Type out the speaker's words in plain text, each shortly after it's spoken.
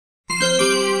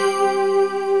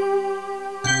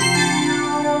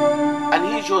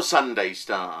your Sunday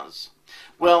stars.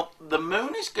 Well, the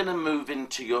moon is going to move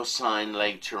into your sign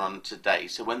later on today.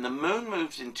 So when the moon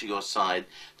moves into your sign,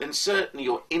 then certainly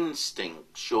your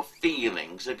instincts, your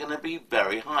feelings are going to be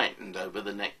very heightened over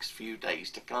the next few days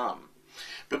to come.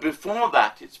 But before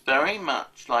that, it's very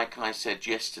much, like I said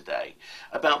yesterday,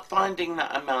 about finding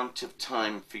that amount of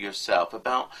time for yourself,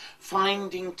 about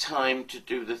finding time to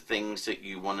do the things that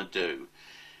you want to do.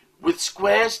 With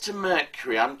squares to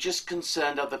Mercury, I'm just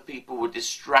concerned other people will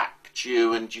distract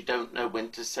you and you don't know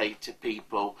when to say to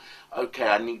people, okay,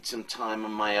 I need some time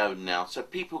on my own now. So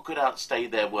people could outstay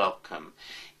their welcome.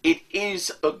 It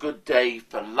is a good day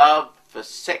for love, for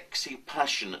sexy,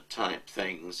 passionate type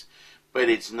things, but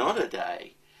it's not a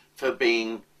day for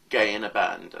being gay and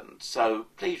abandoned. So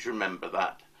please remember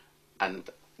that. And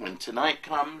when tonight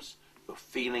comes, your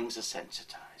feelings are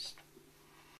sensitized.